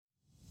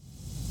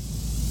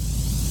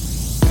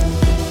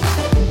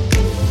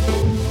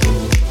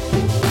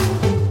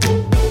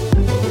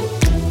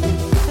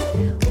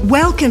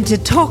Welcome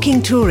to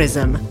Talking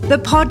Tourism, the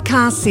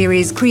podcast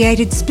series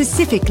created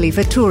specifically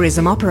for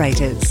tourism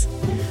operators.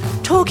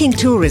 Talking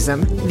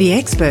Tourism, the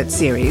expert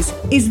series,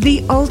 is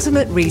the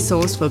ultimate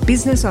resource for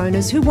business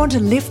owners who want to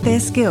lift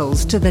their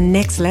skills to the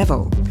next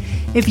level.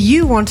 If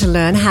you want to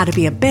learn how to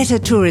be a better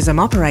tourism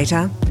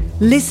operator,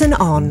 listen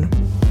on.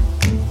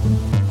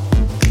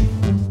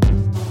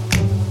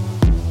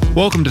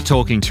 Welcome to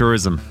Talking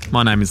Tourism.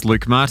 My name is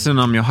Luke Martin.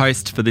 I'm your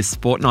host for this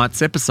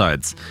fortnight's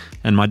episodes,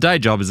 and my day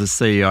job is as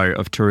CEO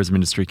of Tourism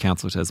Industry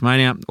Council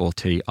Tasmania, or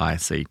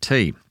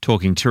TICT.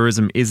 Talking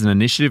Tourism is an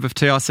initiative of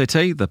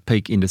TICT, the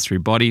peak industry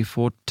body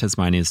for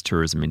Tasmania's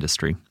tourism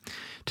industry.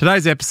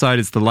 Today's episode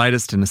is the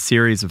latest in a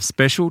series of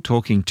special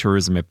Talking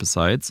Tourism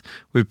episodes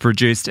we've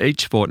produced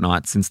each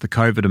fortnight since the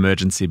COVID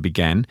emergency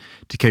began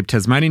to keep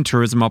Tasmanian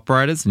tourism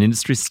operators and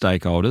industry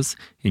stakeholders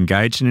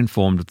engaged and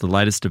informed of the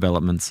latest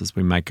developments as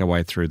we make our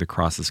way through the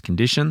crisis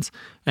conditions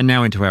and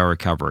now into our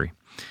recovery.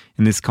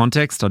 In this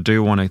context, I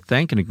do want to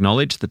thank and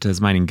acknowledge the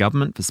Tasmanian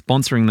Government for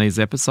sponsoring these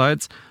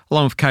episodes,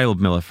 along with Caleb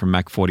Miller from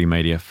Mac 40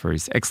 Media for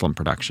his excellent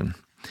production.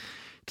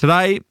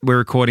 Today, we're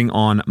recording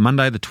on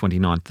Monday the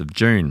 29th of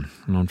June.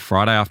 And on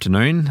Friday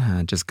afternoon,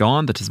 just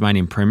gone, the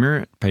Tasmanian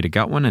Premier, Peter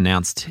Gutwein,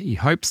 announced he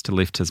hopes to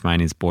lift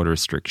Tasmania's border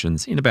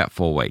restrictions in about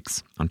 4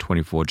 weeks, on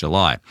 24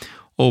 July,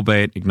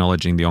 albeit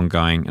acknowledging the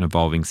ongoing and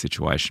evolving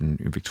situation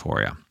in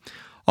Victoria.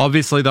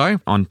 Obviously, though,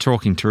 on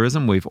Talking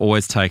Tourism, we've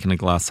always taken a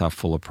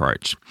glass-half-full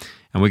approach.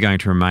 And we're going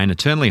to remain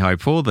eternally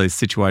hopeful the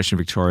situation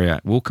in Victoria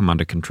will come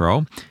under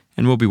control,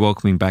 and we'll be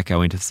welcoming back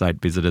our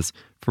interstate visitors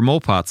from all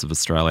parts of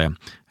Australia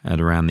at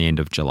around the end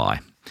of July.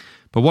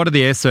 But what are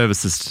the air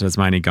services to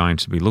Tasmania going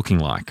to be looking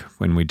like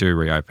when we do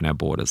reopen our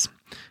borders?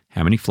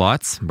 How many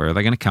flights? Where are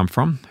they going to come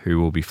from? Who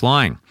will be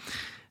flying?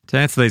 To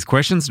answer these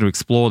questions and to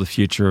explore the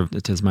future of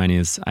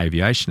Tasmania's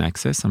aviation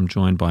access, I'm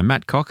joined by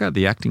Matt Cocker,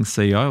 the Acting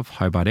CEO of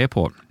Hobart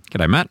Airport.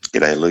 G'day, Matt.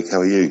 G'day, Luke.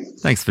 How are you?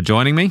 Thanks for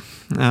joining me.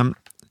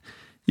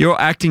 You're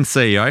acting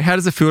CEO. How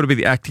does it feel to be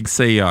the acting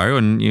CEO?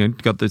 And you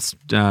got this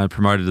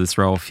promoted to this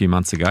role a few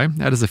months ago.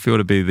 How does it feel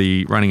to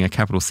be running a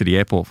capital city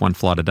airport one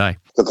flight a day?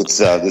 Look,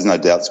 there's no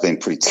doubt it's been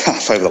pretty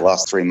tough over the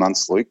last 3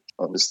 months, Luke.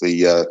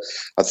 Obviously,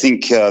 I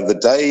think the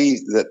day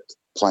that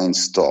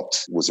planes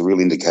stopped was a real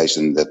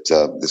indication that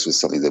this was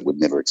something that we'd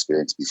never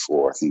experienced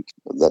before. I think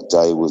that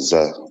day was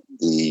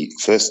the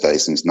first day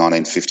since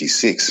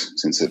 1956,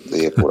 since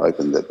the airport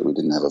opened, that we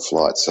didn't have a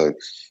flight. So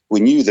we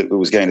knew that it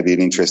was going to be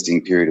an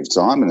interesting period of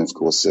time, and of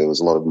course there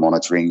was a lot of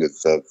monitoring of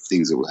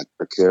things that were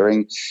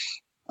occurring,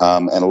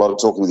 and a lot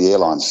of talking with the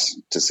airlines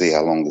to see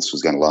how long this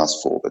was going to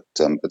last for.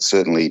 But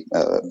certainly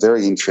a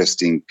very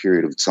interesting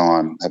period of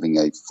time, having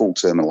a full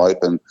terminal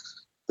open,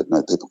 but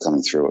no people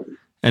coming through it.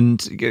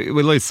 And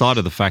we lose sight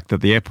of the fact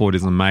that the airport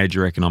is a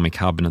major economic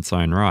hub in its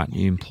own right.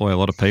 You employ a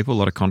lot of people, a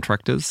lot of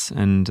contractors,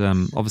 and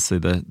obviously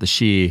the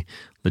sheer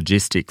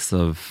logistics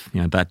of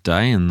that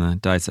day and the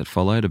days that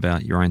followed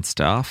about your own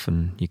staff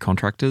and your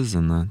contractors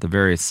and the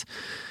various,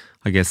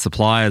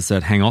 suppliers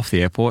that hang off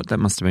the airport. That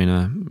must have been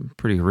a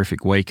pretty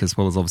horrific week, as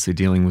well as obviously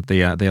dealing with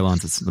the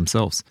airlines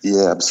themselves.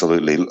 Yeah,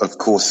 absolutely. Of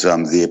course,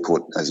 the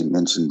airport, as you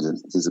mentioned,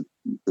 is a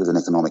bit of an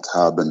economic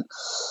hub and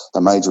a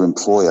major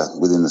employer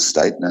within the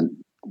state. And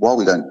while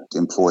we don't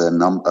employ a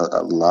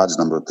large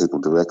number of people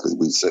directly,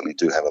 we certainly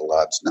do have a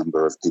large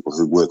number of people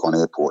who work on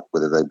airport,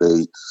 whether they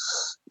be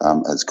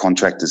as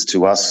contractors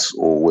to us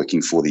or working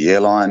for the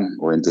airline,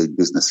 or indeed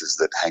businesses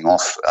that hang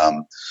off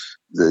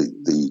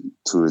the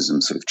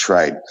tourism sort of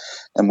trade.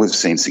 And we've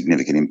seen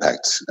significant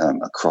impact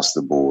across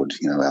the board.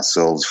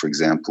 Ourselves, for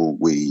example,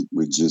 we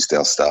reduced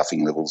our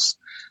staffing levels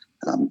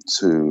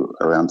to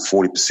around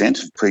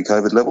 40% of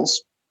pre-COVID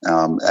levels.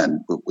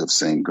 And we've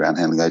seen ground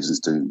handling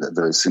agents do a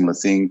very similar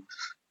thing,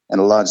 and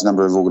a large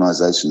number of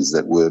organisations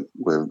that were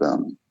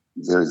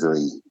very,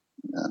 very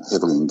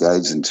heavily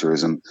engaged in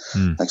tourism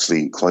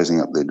actually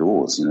closing up their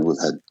doors. We've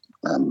had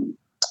a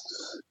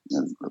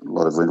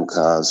lot of rental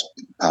cars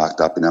parked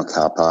up in our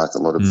car park, a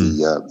lot of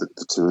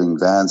the touring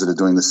vans that are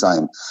doing the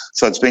same.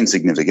 So it's been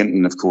significant,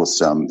 and of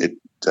course you've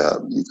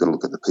got to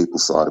look at the people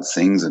side of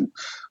things, and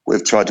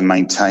we've tried to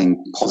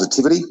maintain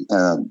positivity,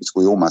 which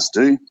we all must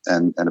do,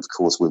 and of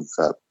course we've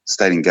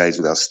stayed engaged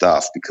with our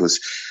staff, because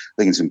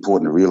I think it's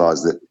important to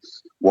realise that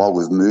while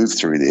we've moved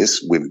through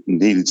this, we've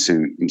needed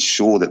to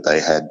ensure that they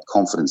had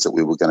confidence that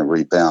we were going to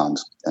rebound.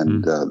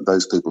 And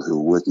those people who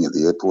are working at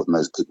the airport and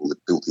those people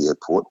that built the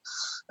airport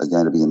are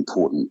going to be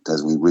important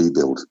as we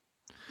rebuild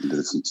into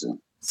the future.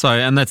 So,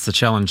 and that's the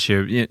challenge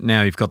here.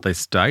 Now you've got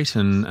this date,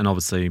 and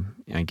obviously,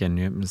 again,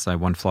 you say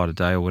one flight a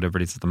day or whatever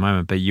it is at the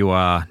moment, but you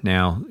are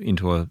now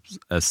into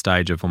a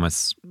stage of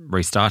almost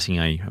restarting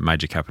a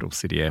major capital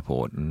city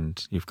airport,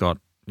 and you've got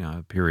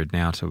a period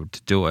now to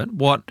do it.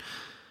 What,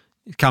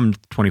 come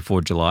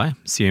 24 July,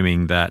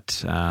 assuming that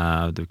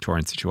the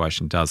Victorian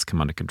situation does come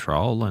under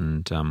control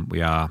and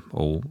we are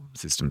all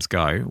systems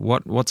go,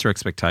 what's your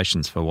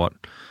expectations for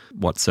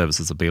what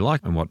services will be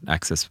like and what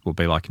access will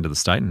be like into the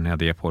state and how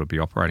the airport will be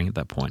operating at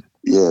that point?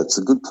 Yeah, it's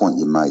a good point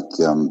you make.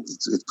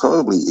 It's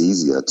probably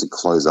easier to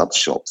close up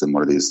shop than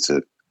what it is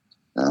to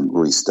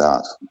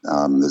restart.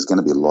 There's going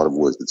to be a lot of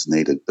work that's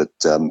needed, but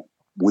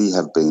we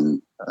have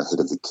been ahead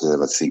of the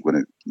curve, I think,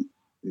 when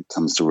it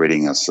comes to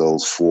readying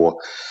ourselves for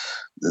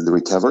the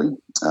recovery.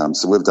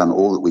 So we've done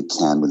all that we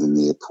can within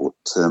the airport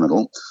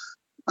terminal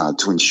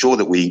to ensure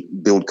that we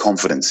build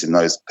confidence in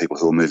those people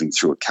who are moving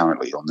through it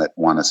currently on that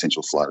one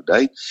essential flight a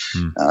day.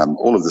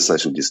 All of the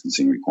social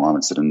distancing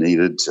requirements that are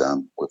needed.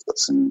 We've got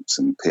some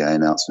PA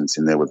announcements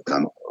in there. We've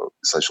done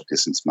social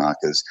distance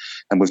markers,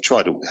 and we've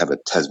tried to have a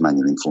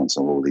Tasmanian influence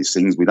on all of these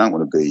things. We don't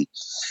want to be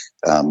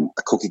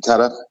a cookie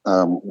cutter.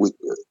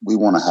 We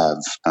want to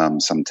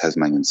have some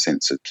Tasmanian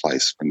sense of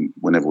place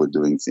whenever we're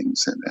doing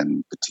things,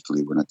 and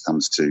particularly when it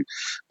comes to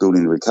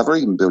building the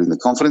recovery and building the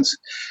confidence.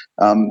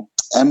 And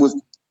we've,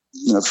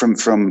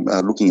 from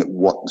looking at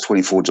what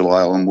 24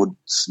 July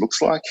onwards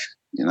looks like,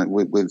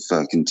 we've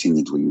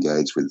continued to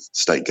engage with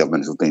state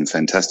government who have been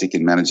fantastic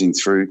in managing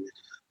through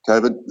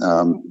COVID.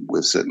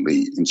 We've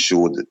certainly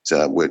ensured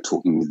that we're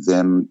talking with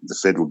them, the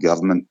federal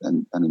government,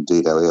 and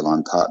indeed our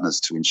airline partners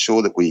to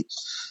ensure that we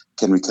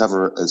can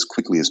recover as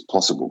quickly as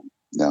possible.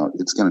 Now,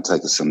 it's going to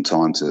take us some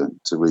time to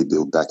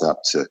rebuild back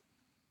up to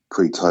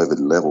pre-COVID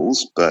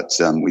levels, but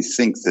we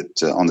think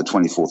that on the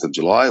 24th of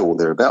July or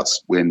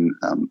thereabouts, when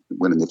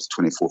the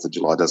 24th of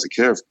July does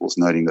occur, of course,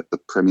 noting that the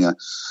Premier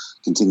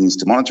continues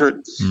to monitor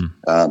it,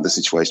 the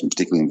situation,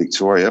 particularly in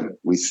Victoria,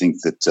 we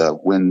think that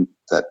when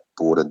that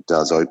border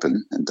does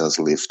open and does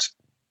lift,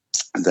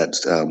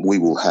 that we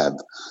will have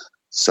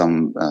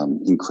some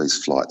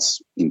increased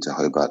flights into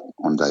Hobart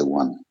on day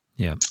one.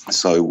 Yeah.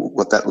 So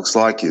what that looks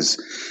like is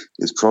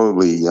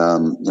probably,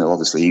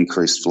 obviously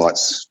increased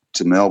flights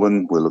to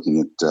Melbourne. We're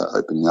looking at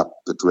opening up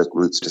the direct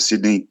routes to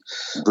Sydney,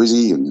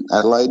 Brizzy and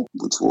Adelaide,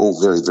 which were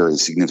all very, very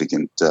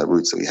significant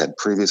routes that we had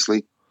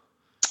previously.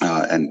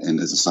 And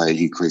as I say,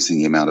 increasing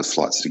the amount of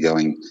flights that are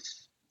going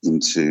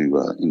into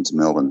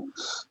Melbourne.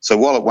 So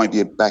while it won't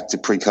be back to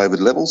pre-COVID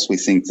levels, we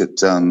think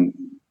that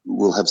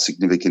we'll have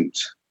significant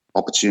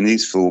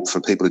opportunities for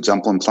people to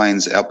jump on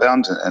planes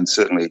outbound, and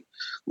certainly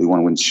we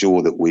want to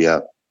ensure that we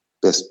are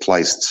best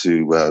placed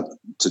to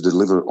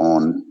deliver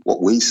on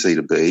what we see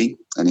to be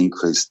an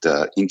increased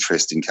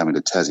interest in coming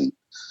to Tassie,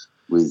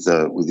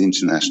 with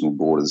international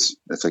borders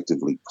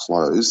effectively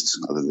closed,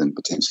 other than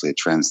potentially a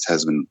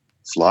trans-Tasman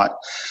flight.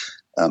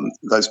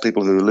 Those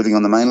people who are living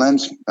on the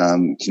mainland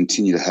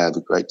continue to have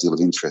a great deal of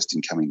interest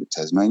in coming to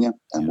Tasmania,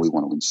 and we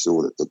want to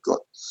ensure that they've got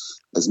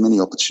as many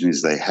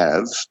opportunities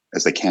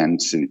as they can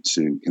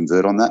to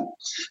convert on that.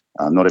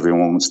 Not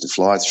everyone wants to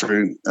fly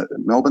through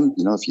Melbourne.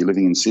 If you're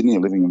living in Sydney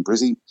or living in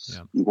Brizzy,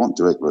 you want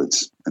direct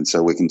routes. And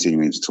so we're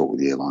continuing to talk with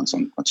the airlines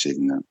on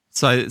achieving that.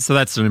 So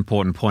that's an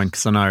important point,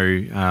 because I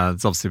know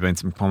there's obviously been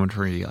some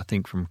commentary, I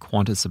think, from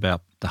Qantas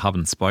about the hub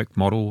and spoke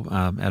model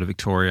out of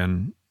Victoria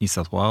and New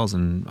South Wales.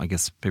 And I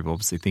guess people are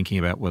obviously thinking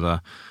about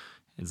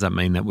does that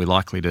mean that we're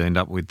likely to end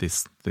up with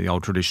the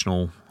old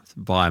traditional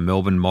via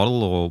Melbourne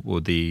model, or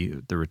will the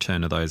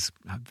return of those,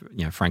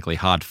 frankly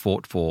hard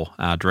fought for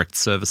direct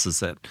services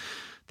that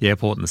the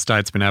airport in the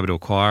States been able to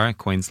acquire,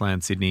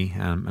 Queensland, Sydney,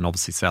 and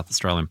obviously South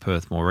Australia and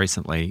Perth more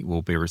recently,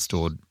 will be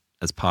restored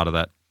as part of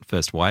that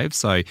first wave.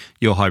 So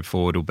your hope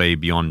for it will be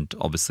beyond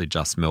obviously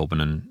just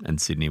Melbourne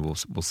and Sydney. We'll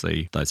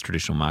see those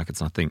traditional markets.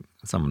 And I think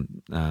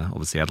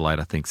obviously Adelaide,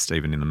 I think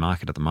Stephen in the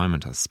market at the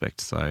moment, I suspect.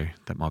 So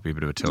that might be a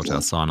bit of a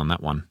telltale sign on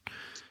that one.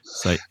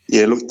 So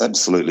yeah, look,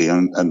 absolutely.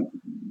 And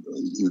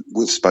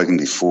we've spoken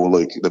before,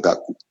 Luke, about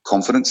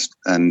confidence,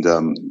 and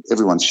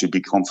everyone should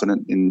be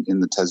confident in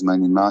the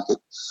Tasmanian market.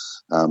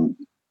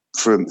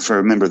 For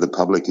a member of the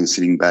public who's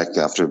sitting back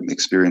after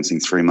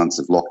experiencing 3 months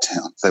of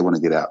lockdown, they want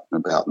to get out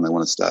and about and they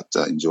want to start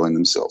enjoying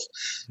themselves.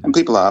 And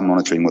people are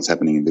monitoring what's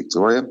happening in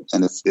Victoria,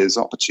 and if there's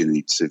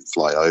opportunity to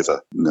fly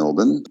over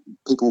Melbourne,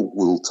 people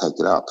will take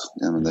it up.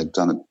 I mean, they've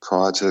done it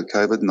prior to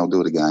COVID and they'll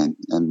do it again.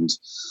 And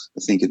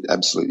I think it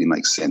absolutely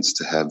makes sense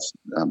to have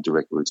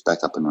direct routes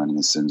back up and running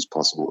as soon as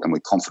possible, and we're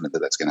confident that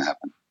that's going to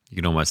happen. You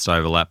can almost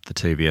overlap the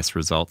TVS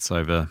results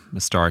over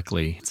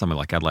historically somewhere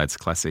like Adelaide's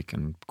Classic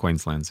and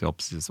Queensland's the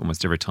opposite.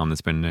 Almost every time there's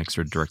been an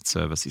extra direct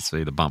service, you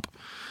see the bump.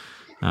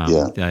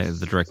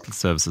 The direct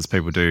services,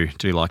 people do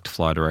like to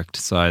fly direct.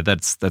 So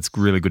that's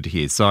really good to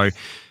hear. So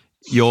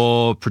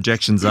your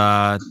projections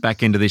are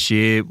back into this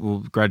year, we'll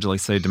gradually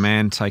see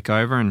demand take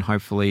over, and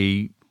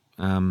hopefully,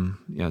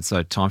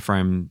 so time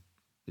frame,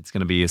 it's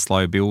going to be a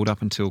slow build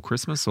up until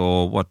Christmas,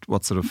 or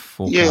what sort of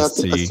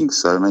forecast? I think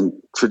so. I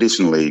mean,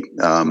 traditionally,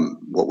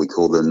 what we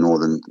call the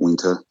northern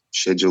winter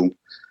schedule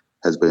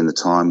has been the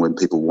time when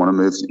people want to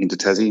move into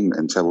Tassie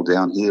and travel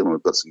down here, and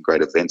we've got some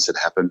great events that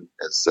happen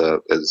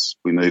as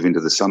we move into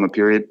the summer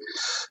period.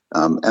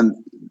 And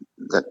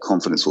that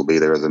confidence will be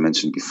there, as I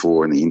mentioned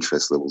before, and the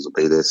interest levels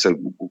will be there. So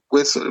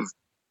we're sort of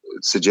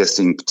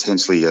suggesting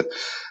potentially up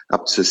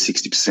to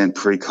 60%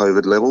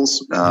 pre-COVID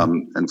levels.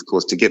 And of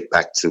course, to get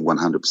back to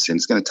 100%,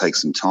 it's going to take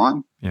some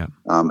time. Yeah.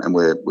 And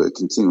we're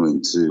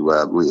continuing to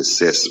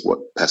reassess what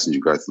passenger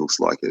growth looks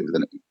like over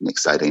the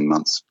next 18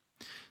 months.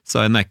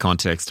 So in that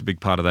context, a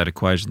big part of that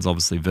equation is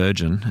obviously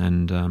Virgin,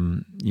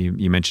 and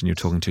you mentioned you're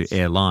talking to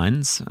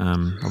airlines.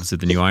 Obviously,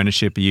 the new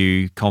ownership, are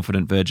you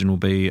confident Virgin will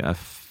be a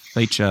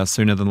feature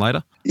sooner than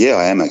later? Yeah,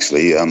 I am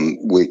actually.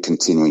 We're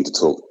continuing to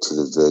talk to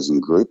the Virgin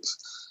Group,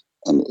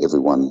 and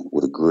everyone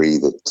would agree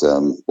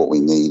that what we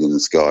need in the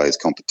sky is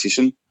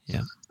competition.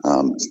 Yeah.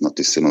 It's not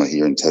dissimilar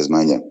here in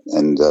Tasmania,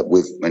 and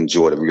we've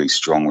enjoyed a really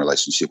strong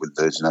relationship with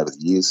Virgin over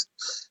the years.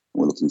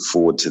 We're looking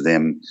forward to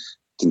them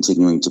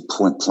continuing to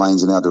point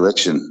planes in our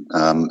direction,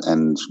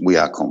 and we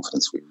are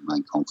confident, we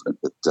remain confident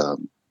that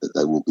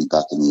they will be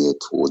back in the air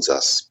towards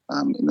us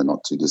in the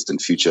not too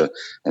distant future.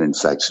 And in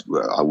fact,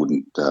 I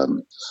wouldn't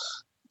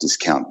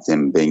discount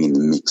them being in the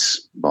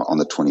mix on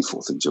the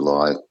 24th of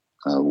July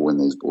when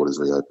these borders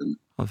reopen.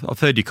 I've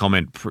heard you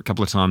comment a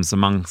couple of times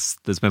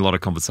there's been a lot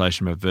of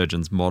conversation about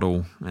Virgin's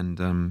model, and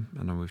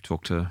I know we've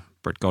talked to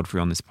Brett Godfrey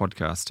on this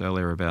podcast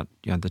earlier about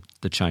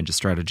the change of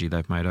strategy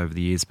they've made over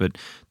the years, but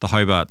the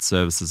Hobart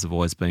services have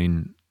always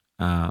been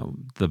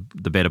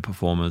the better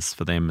performers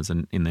for them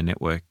in their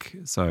network.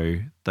 So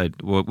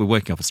we're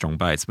working off a strong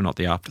base. We're not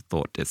the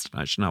afterthought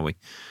destination, are we?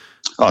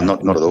 Oh,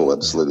 not at all.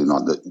 Absolutely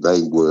not.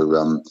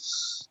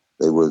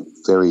 They were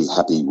very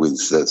happy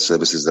with the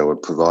services they were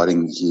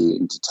providing here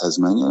into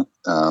Tasmania,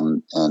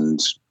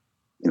 and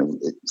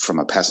from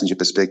a passenger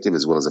perspective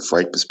as well as a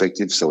freight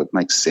perspective. So it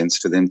makes sense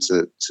for them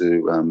to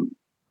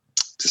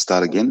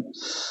start again,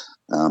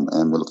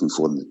 and we're looking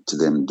forward to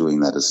them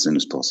doing that as soon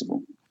as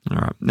possible. All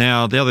right.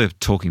 Now, the other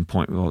talking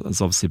point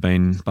has obviously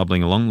been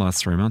bubbling along the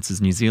last 3 months is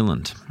New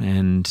Zealand.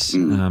 And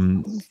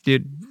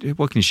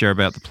what can you share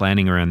about the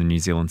planning around the New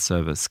Zealand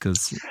service?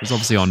 Because it was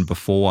obviously on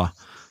before.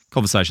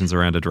 Conversations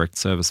around a direct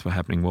service were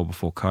happening well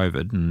before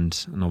COVID,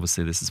 and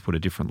obviously this has put a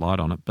different light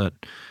on it. But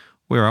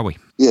where are we?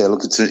 Yeah,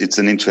 look, it's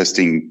an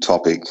interesting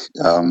topic,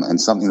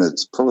 and something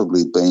that's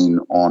probably been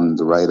on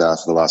the radar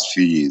for the last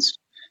few years.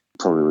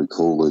 Probably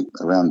recall, Luke,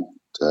 around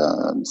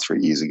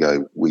 3 years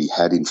ago, we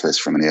had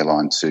interest from an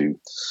airline to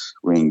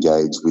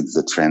re-engage with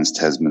the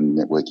Trans-Tasman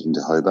network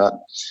into Hobart,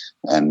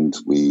 and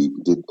we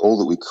did all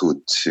that we could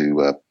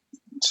to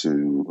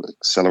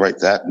accelerate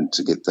that and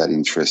to get that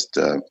interest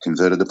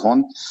converted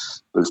upon.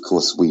 But of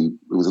course, we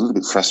was a little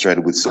bit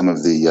frustrated with some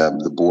of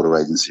the border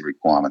agency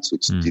requirements,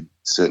 which did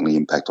certainly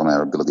impact on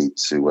our ability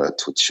to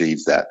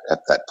achieve that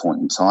at that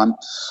point in time.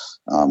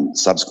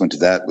 Subsequent to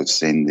that, we've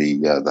seen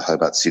the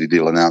Hobart City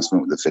Deal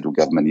announcement with the federal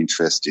government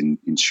interest in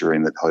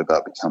ensuring that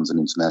Hobart becomes an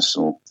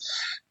international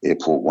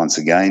airport once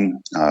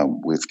again.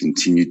 We've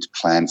continued to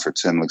plan for a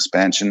terminal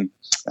expansion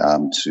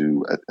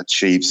to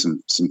achieve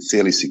some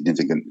fairly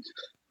significant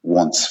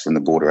wants from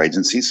the border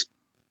agencies.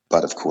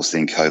 But of course,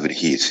 then COVID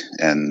hit,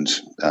 and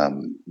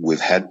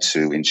we've had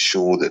to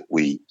ensure that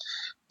we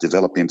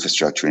develop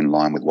infrastructure in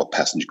line with what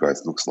passenger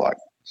growth looks like.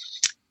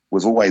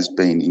 We've always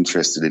been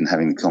interested in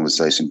having the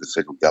conversation with the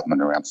federal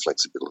government around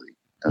flexibility,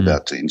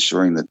 about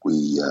ensuring that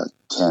we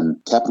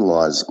can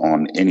capitalise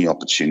on any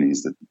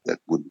opportunities that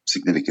would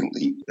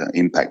significantly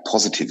impact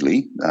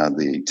positively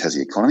the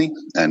Tassie economy,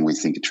 and we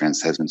think a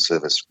Trans-Tasman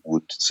service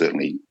would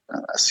certainly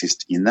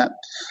assist in that.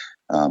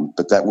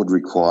 But that would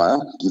require,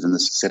 given the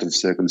set of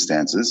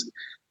circumstances,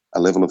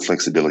 a level of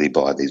flexibility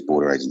by these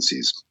border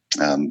agencies.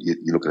 You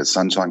look at a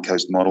Sunshine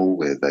Coast model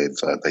where they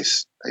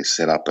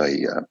set up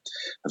a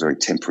very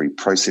temporary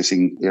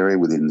processing area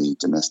within the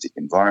domestic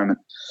environment,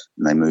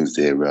 and they move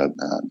their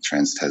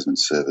Trans-Tasman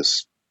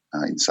service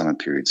in summer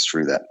periods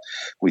through that.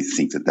 We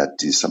think that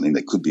is something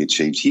that could be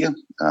achieved here,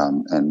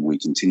 and we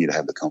continue to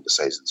have the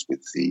conversations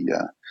with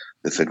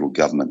the federal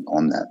government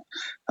on that.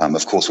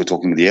 Of course, we're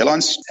talking with the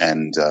airlines,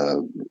 and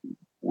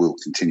we'll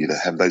continue to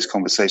have those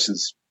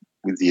conversations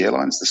with the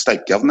airlines. The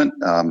state government,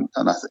 and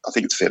I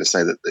think it's fair to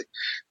say that the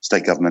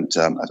state government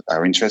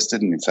are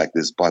interested, and in fact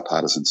there's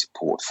bipartisan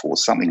support for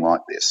something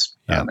like this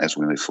as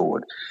we move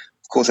forward.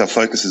 Of course, our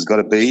focus has got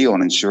to be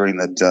on ensuring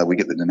that we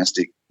get the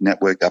domestic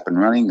network up and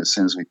running as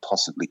soon as we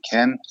possibly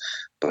can.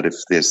 But if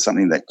there's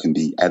something that can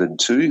be added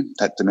to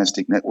that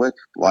domestic network,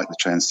 like the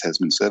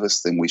Trans-Tasman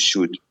service, then we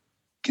should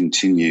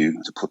continue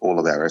to put all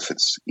of our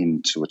efforts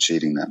into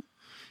achieving that.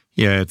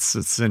 Yeah,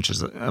 it's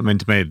interesting. I mean,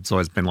 to me, it's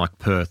always been like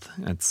Perth.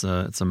 It's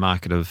a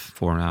market of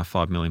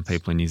 4.5 million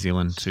people in New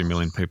Zealand, 2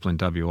 million people in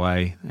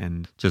WA,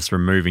 and just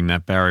removing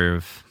that barrier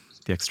of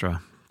the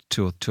extra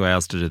two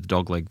hours to do the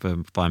dogleg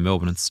via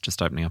Melbourne, it's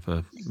just opening up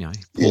a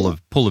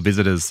pool of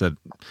visitors that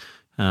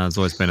has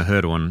always been a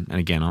hurdle. And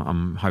again,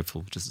 I'm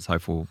hopeful, just as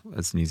hopeful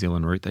as the New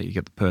Zealand route, that you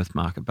get the Perth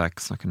market back,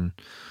 so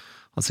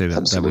I'll see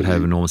that would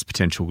have enormous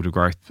potential to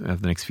growth over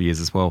the next few years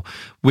as well.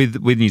 With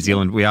New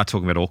Zealand, we are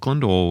talking about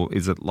Auckland, or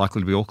is it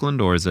likely to be Auckland,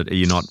 or are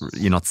you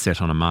not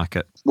set on a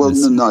market? Well,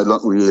 no,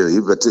 not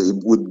really, but it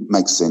would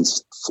make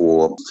sense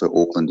for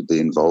Auckland to be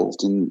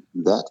involved in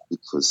that,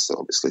 because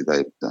obviously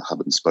the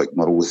hub and spoke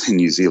model within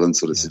New Zealand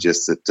sort of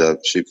suggests that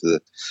shoot for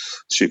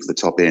the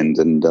top end,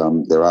 and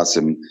there are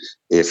some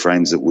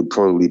airframes that would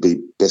probably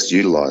be best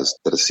utilised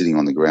that are sitting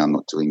on the ground,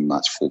 not doing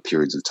much for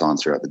periods of time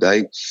throughout the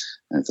day.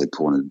 And if they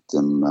pointed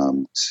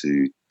them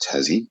to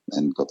Tassie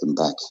and got them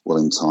back well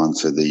in time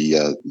for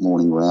the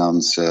morning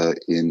rounds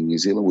in New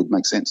Zealand would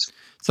make sense.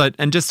 So,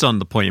 and just on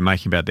the point you're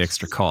making about the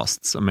extra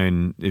costs, I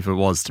mean, if it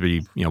was to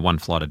be, one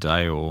flight a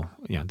day or,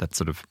 that's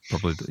sort of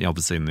probably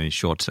obviously in the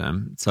short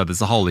term. So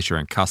there's a whole issue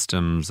around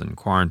customs and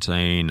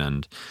quarantine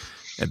and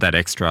that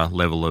extra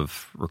level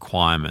of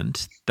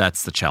requirement.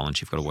 That's the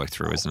challenge you've got to work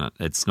through, isn't it?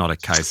 It's not a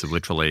case of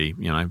literally,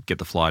 get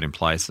the flight in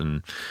place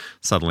and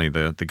suddenly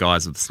the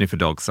guys with the sniffer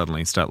dogs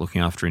suddenly start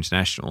looking after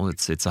international.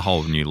 It's a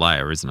whole new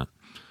layer, isn't it?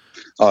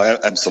 Oh,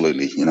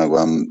 absolutely.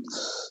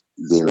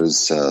 There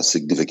is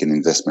significant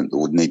investment that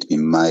would need to be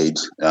made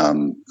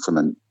from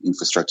an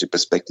infrastructure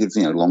perspective,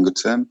 longer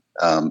term.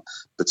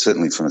 But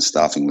certainly from a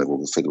staffing level,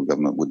 the federal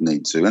government would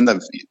need to, and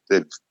they've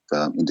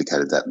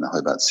indicated that in the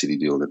Hobart City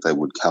deal, that they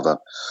would cover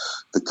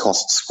the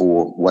costs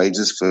for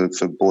wages for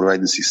border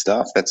agency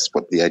staff. That's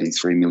what the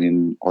 $83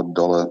 million odd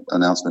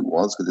announcement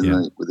was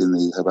within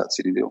the Hobart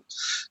City deal.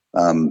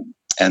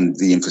 And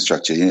the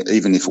infrastructure,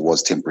 even if it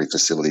was temporary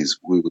facilities,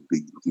 we would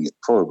be looking at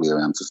probably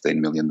around $15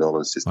 million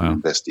just in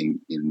investing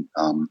in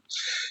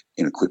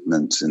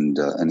equipment and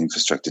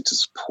infrastructure to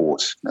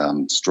support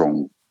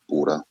strong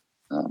border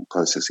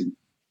processing.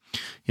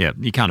 Yeah,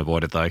 you can't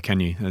avoid it though, can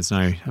you? There's no.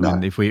 I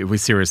mean, if we're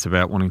serious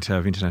about wanting to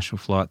have international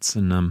flights,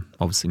 and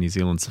obviously New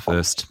Zealand's the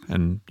first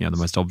and the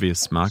most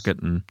obvious market,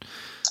 and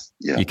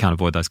you can't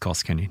avoid those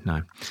costs, can you?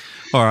 No.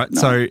 All right. No.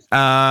 So,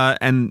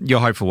 and your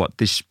hope for what?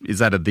 This is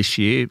that of this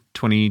year,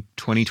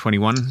 2020,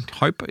 21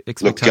 hope,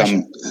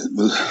 expectation?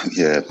 Look,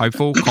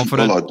 hopeful,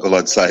 confident? Well,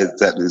 I'd say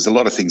that there's a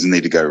lot of things that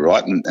need to go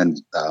right,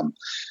 and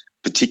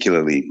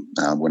particularly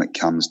when it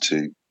comes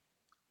to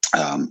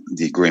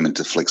the agreement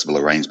to flexible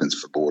arrangements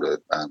for border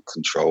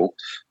control,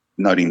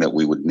 noting that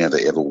we would never,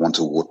 ever want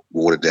to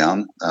water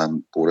down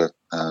border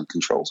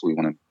controls. We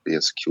want to be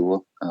a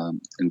secure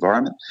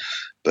environment.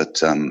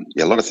 But, a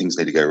lot of things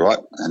need to go right,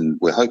 and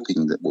we're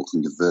hoping that we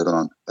can convert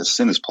on as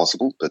soon as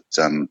possible. But,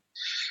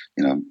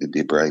 it'd be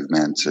a brave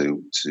man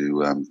to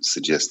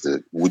suggest that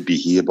it would be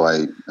here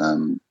by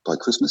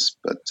Christmas.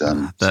 But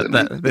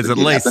there's at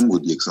least happen,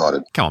 we'd be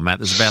excited. Come on, Matt.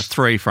 There's about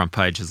 3 front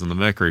pages on the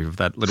Mercury of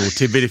that little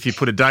tidbit. If you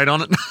put a date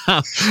on it,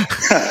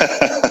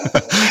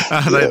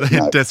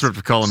 they're desperate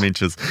for column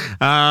inches.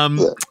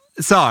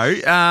 So,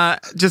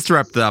 just to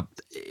wrap it up,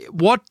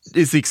 what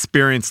is the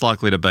experience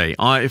likely to be?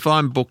 If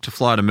I'm booked to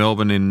fly to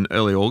Melbourne in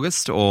early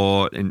August,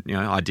 or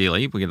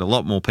ideally we get a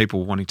lot more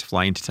people wanting to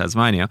fly into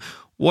Tasmania.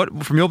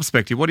 What, from your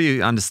perspective, what do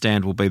you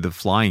understand will be the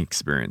flying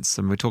experience?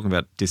 And we're talking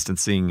about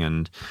distancing,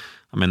 and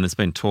I mean, there's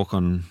been talk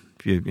on,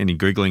 if any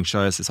Googling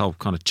shows, this whole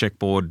kind of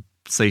checkboard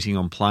seating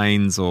on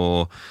planes,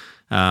 or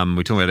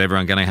we're talking about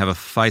everyone going to have a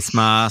face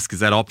mask. Is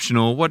that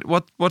optional?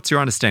 What's your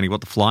understanding of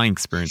what the flying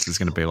experience is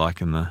going to be like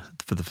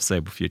for the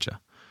foreseeable future?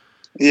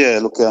 Yeah,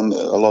 look, a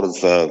lot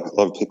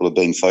of people have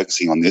been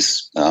focusing on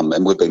this,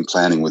 and we've been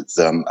planning with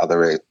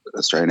other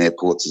Australian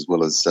airports as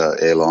well as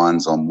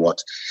airlines on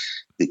what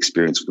the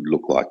experience would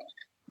look like.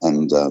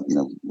 And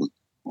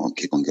I'll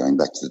keep on going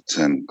back to the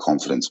term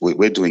confidence.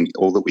 We're doing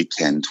all that we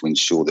can to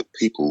ensure that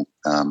people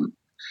are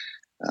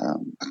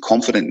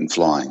confident in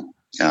flying,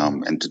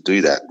 and to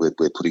do that,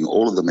 we're putting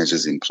all of the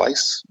measures in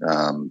place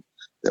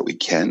that we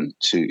can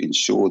to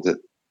ensure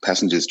that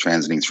passengers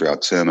transiting through our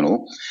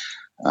terminal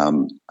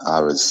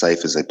are as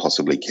safe as they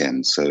possibly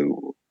can.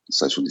 So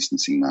social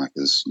distancing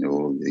markers,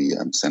 all the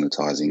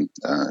sanitising,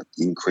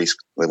 increased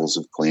levels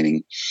of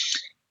cleaning,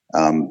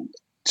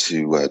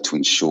 to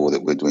ensure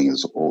that we're doing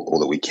all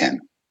that we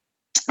can.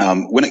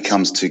 When it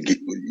comes to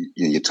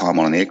your time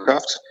on an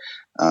aircraft,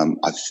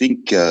 I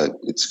think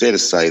it's fair to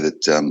say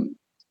that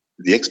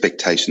the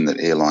expectation that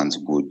airlines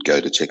would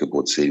go to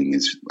checkerboard seating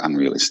is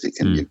unrealistic,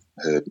 and you've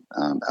heard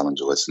Alan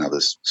Joyce and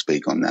others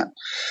speak on that.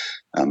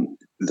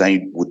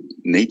 They would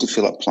need to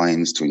fill up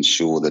planes to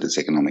ensure that it's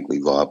economically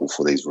viable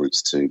for these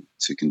routes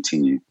to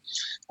continue.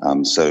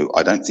 So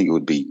I don't think it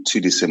would be too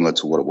dissimilar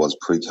to what it was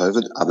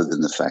pre-COVID, other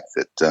than the fact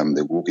that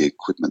there will be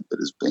equipment that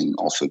is being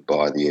offered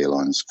by the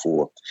airlines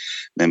for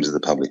members of the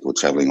public who are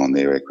travelling on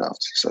their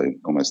aircraft. So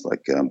almost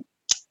like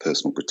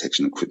personal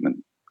protection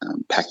equipment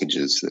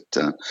packages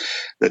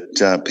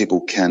that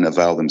people can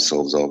avail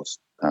themselves of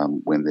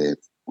when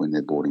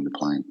they're boarding the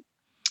plane.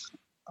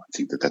 I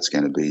think that's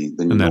going to be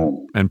the new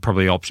norm. And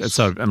probably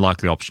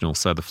likely optional.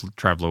 So the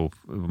traveller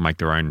will make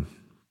their own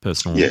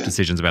personal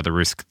decisions about the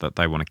risk that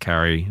they want to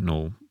carry and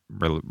all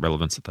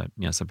relevance that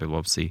they, some people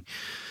obviously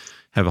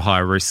have a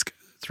higher risk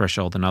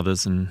threshold than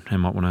others and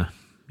might want to,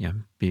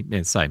 give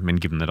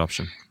them that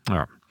option. All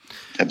right.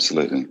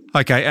 Absolutely.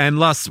 Okay, and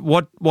last,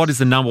 what is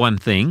the number one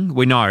thing?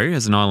 We know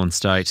as an island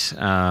state,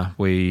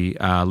 we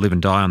live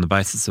and die on the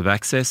basis of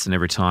access, and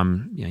every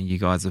time you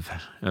guys have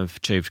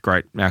achieved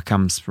great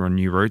outcomes for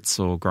new routes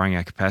or growing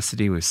our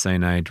capacity, we've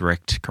seen a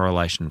direct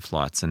correlation in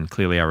flights, and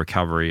clearly our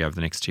recovery over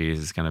the next 2 years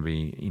is going to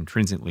be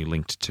intrinsically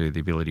linked to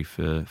the ability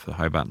for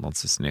Hobart and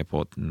Launceston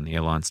Airport and the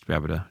airlines to be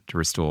able to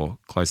restore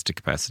close to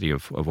capacity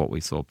of what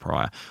we saw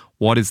prior.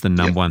 What is the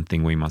number one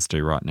thing we must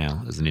do right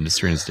now as an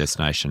industry and as a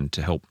destination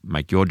to help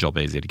make your job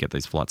easier to get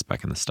these flights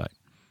back in the state?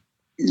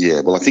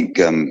 Yeah, well, I think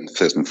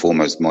first and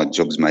foremost, my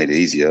job's made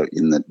easier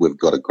in that we've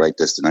got a great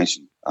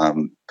destination.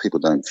 People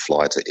don't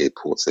fly to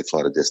airports, they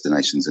fly to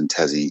destinations, and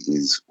Tassie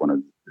is one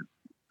of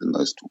the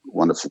most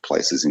wonderful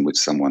places in which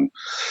someone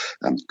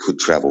could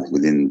travel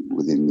within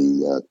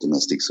the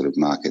domestic sort of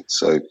market.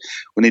 So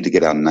we need to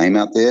get our name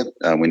out there.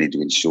 We need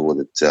to ensure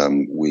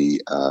that we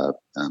are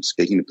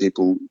speaking to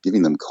people,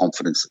 giving them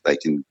confidence that they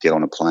can get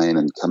on a plane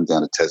and come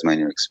down to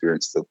Tasmania and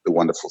experience the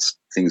wonderful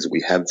things that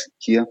we have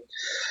here.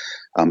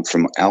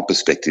 From our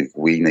perspective,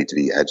 we need to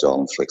be agile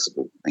and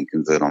flexible and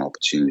convert on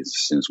opportunities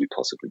as soon as we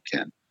possibly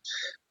can.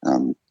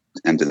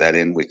 And to that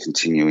end, we're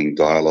continuing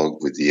dialogue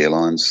with the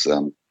airlines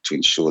to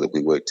ensure that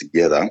we work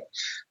together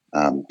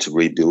to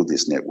rebuild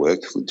this network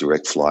with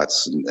direct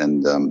flights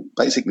and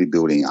basically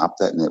building up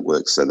that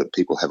network so that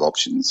people have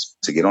options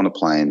to get on a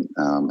plane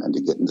and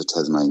to get into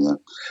Tasmania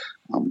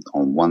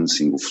on one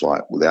single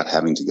flight without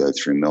having to go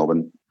through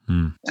Melbourne.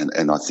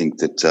 And I think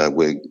that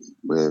we're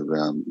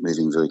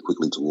moving very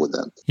quickly toward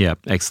that. Yeah,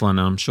 excellent.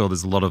 I'm sure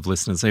there's a lot of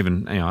listeners,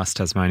 even us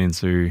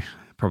Tasmanians, who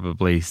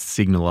probably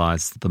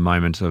signalise the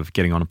moment of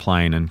getting on a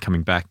plane and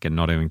coming back and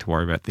not having to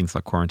worry about things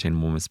like quarantine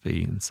will almost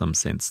be, in some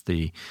sense,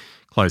 the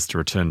close to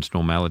return to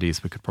normality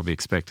as we could probably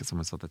expect. It's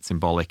almost like that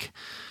symbolic.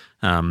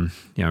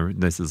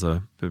 This is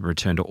a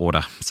return to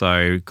order.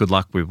 So good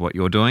luck with what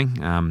you're doing.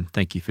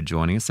 Thank you for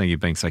joining us. Thank you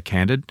for being so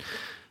candid.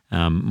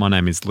 My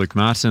name is Luke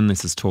Martin.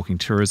 This is Talking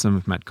Tourism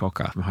with Matt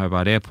Cocker from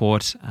Hobart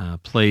Airport.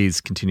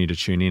 Please continue to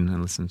tune in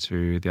and listen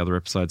to the other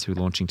episodes we're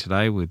launching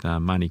today with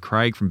Marnie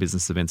Craig from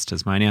Business Events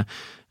Tasmania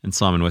and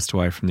Simon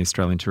Westaway from the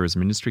Australian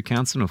Tourism Industry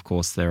Council. And of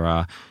course, there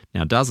are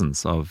now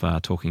dozens of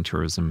Talking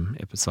Tourism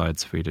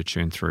episodes for you to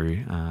tune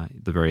through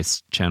the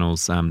various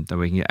channels that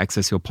we can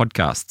access your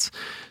podcasts.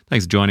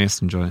 Thanks for joining us.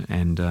 Enjoy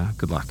and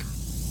good luck.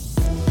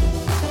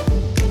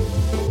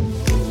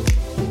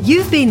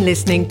 You've been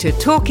listening to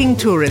Talking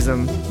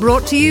Tourism,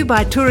 brought to you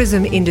by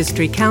Tourism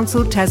Industry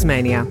Council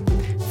Tasmania.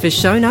 For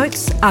show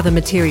notes, other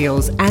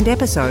materials and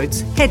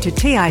episodes, head to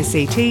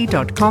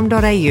tict.com.au.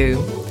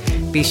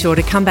 Be sure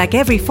to come back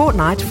every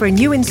fortnight for a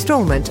new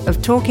instalment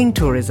of Talking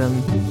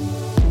Tourism.